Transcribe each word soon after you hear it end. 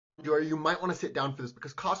You might want to sit down for this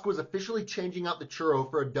because Costco is officially changing out the churro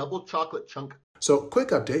for a double chocolate chunk. So, quick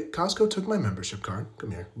update, Costco took my membership card. Come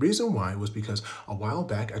here. Reason why was because a while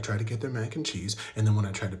back I tried to get their mac and cheese, and then when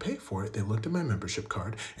I tried to pay for it, they looked at my membership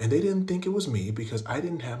card, and they didn't think it was me because I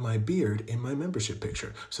didn't have my beard in my membership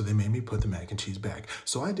picture. So they made me put the mac and cheese back.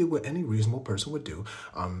 So I did what any reasonable person would do.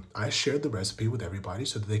 I shared the recipe with everybody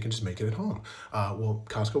so that they can just make it at home. Well,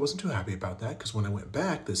 Costco wasn't too happy about that because when I went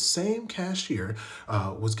back, the same cashier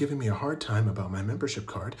was giving me a hard time about my membership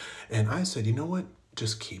card, and I said, you know what?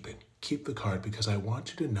 Just keep it. Keep the card because I want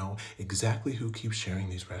you to know exactly who keeps sharing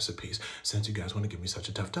these recipes since you guys want to give me such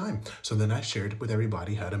a tough time. So then I shared with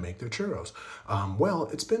everybody how to make their churros. Well,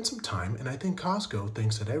 it's been some time and I think Costco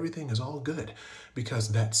thinks that everything is all good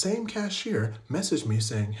because that same cashier messaged me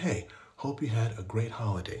saying, hey, hope you had a great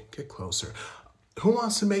holiday. Get closer. Who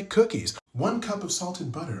wants to make cookies? 1 cup of salted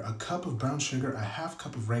butter, a cup of brown sugar, a half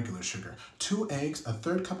cup of regular sugar, 2 eggs, a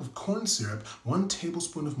 1/3 cup of corn syrup, 1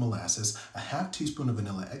 tablespoon of molasses, a half teaspoon of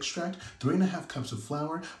vanilla extract, 3½ cups of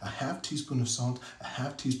flour, a half teaspoon of salt, a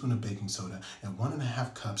half teaspoon of baking soda, and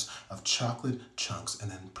 1½ cups of chocolate chunks. And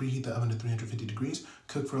then preheat the oven to 350 degrees,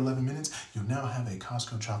 cook for 11 minutes. You now have a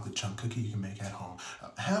Costco chocolate chunk cookie you can make at home.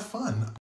 Have fun.